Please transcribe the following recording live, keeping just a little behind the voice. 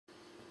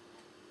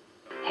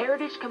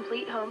Heritage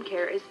Complete Home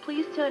Care is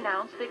pleased to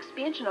announce the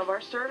expansion of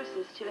our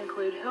services to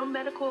include home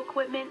medical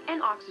equipment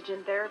and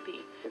oxygen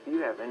therapy. If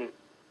you have any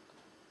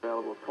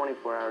available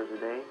 24 hours a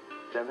day,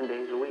 7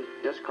 days a week,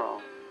 just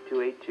call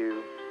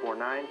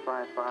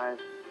 282-4955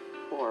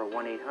 or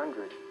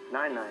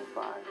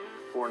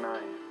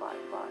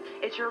 1-800-995-4955.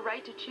 It's your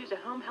right to choose a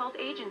home health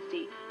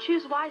agency.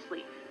 Choose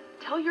wisely.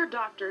 Tell your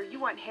doctor you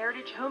want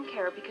Heritage Home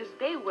Care because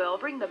they will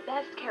bring the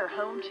best care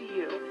home to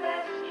you.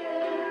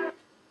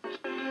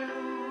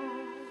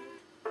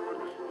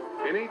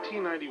 In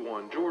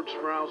 1891, George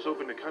Sprouse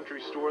opened a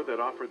country store that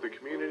offered the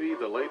community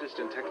the latest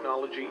in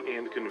technology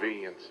and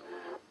convenience.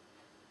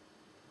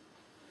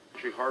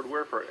 Country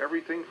hardware for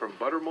everything from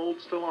butter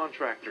molds to lawn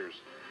tractors.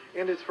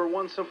 And it's for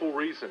one simple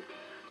reason.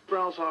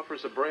 Sprouse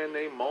offers a brand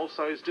name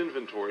mall-sized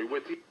inventory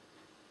with the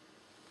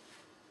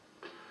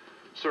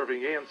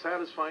serving and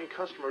satisfying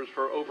customers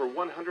for over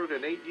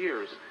 108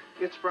 years.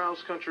 It's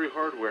Sprouse Country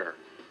Hardware,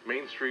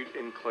 Main Street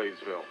in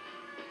Claysville.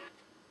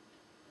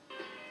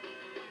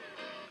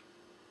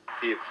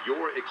 If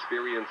you're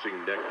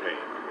experiencing neck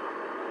pain,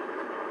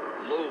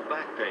 low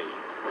back pain,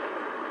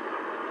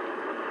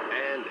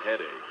 and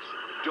headaches,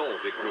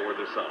 don't ignore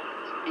the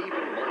signs.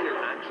 Even minor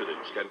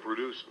accidents can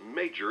produce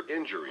major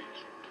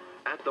injuries.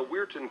 At the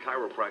Weirton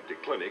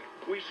Chiropractic Clinic,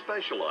 we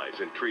specialize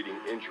in treating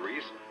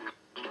injuries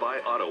caused by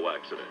auto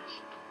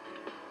accidents.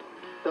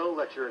 Don't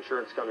let your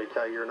insurance company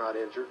tell you you're not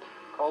injured.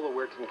 Call the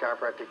Weirton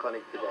Chiropractic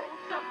Clinic today.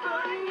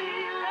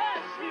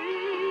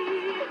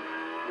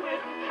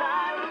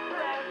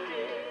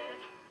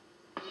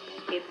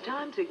 It's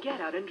time to get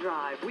out and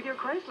drive with your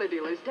Chrysler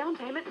dealer's down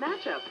payment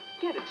matchup.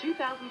 Get a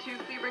 2002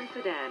 Sebring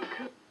sedan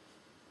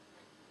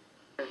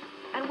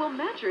and we'll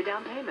match your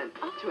down payment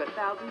up to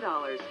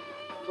 $1,000.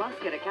 Plus,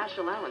 get a cash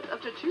allowance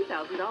up to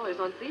 $2,000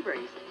 on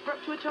Sebrings for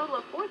up to a total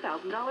of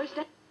 $4,000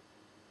 down.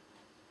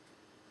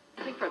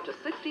 For up to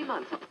 60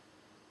 months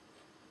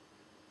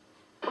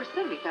or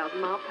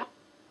 70,000 miles.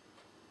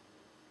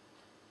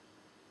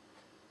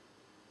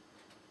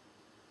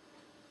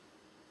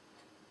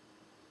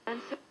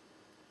 And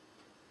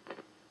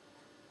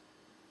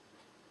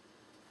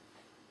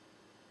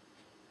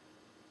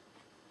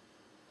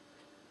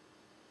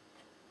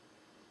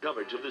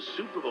coverage of the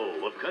Super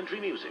Bowl of country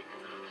music.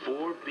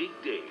 4 big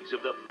days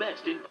of the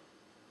best in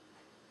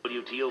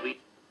WTOV.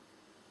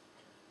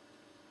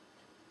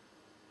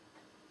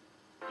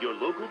 Your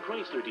local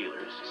Chrysler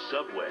dealers,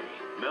 Subway,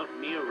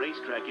 Mountaineer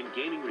Racetrack and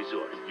Gaming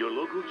Resort, your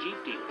local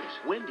Jeep dealers,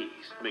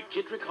 Wendy's,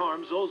 McKittrick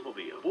Harms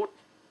Oldsmobile, Ford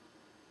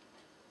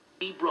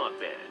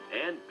Broadband,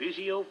 and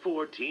Peugeot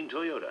Ford Team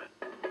Toyota.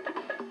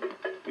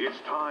 It's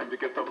time to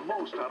get the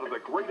most out of the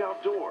great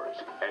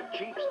outdoors at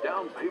Jeep's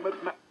down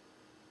payment match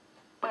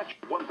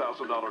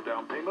 $1,000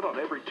 down payment on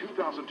every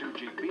 2002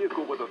 Jeep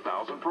vehicle with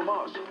 $1,000 from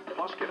us.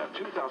 Plus, get a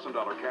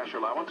 $2,000 cash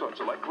allowance on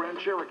select Grand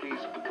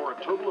Cherokees for a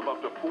total of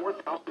up to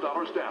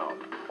 $4,000 down.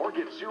 Or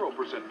get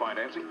 0%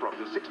 financing for up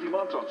to 60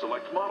 months on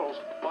select models.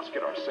 Plus,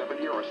 get our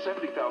 70 or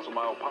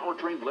 70,000-mile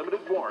powertrain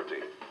limited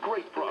warranty.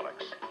 Great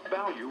products,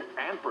 value,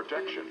 and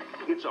protection.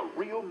 It's a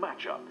real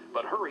matchup,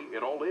 but hurry,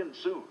 it all ends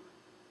soon.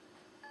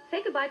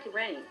 Say goodbye to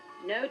renting.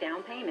 No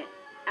down payment.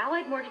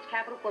 Allied Mortgage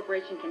Capital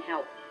Corporation can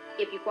help.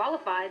 If you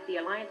qualify, the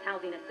Alliance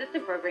Housing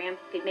Assistance Program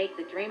could make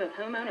the dream of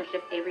home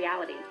ownership a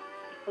reality.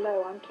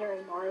 Hello, I'm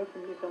Carrie Morrow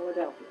from New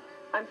Philadelphia.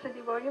 I'm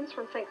Cindy Williams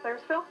from St.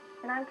 Clairsville.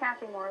 And I'm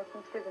Kathy Morrow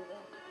from Steubenville.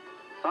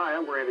 Hi,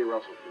 I'm Randy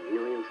Russell from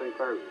Ely and St.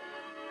 Clairsville.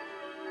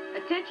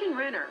 Attention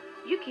renter,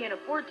 you can't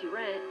afford to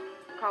rent.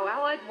 Call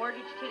Allied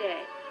Mortgage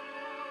today.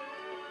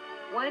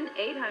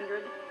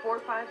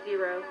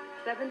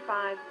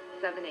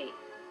 1-800-450-7578.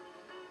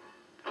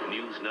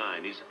 News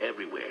 9 is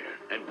everywhere,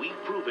 and we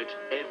prove it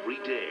every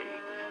day.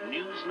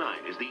 News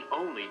 9 is the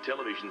only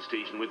television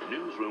station with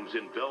newsrooms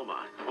in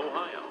Belmont,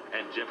 Ohio,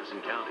 and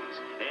Jefferson counties,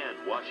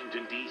 and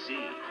Washington, D.C.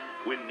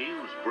 When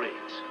news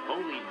breaks,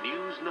 only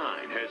News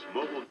 9 has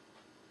mobile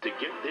to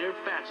get there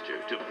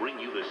faster to bring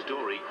you the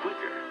story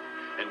quicker.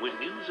 And when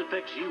news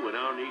affects you in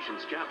our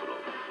nation's capital,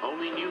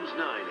 only News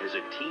 9 has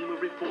a team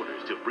of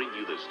reporters to bring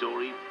you the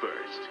story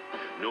first.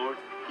 North,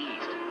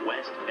 east,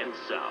 west, and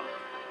south.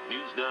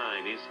 News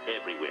 9 is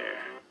everywhere.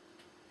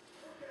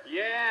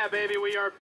 Yeah, baby, we are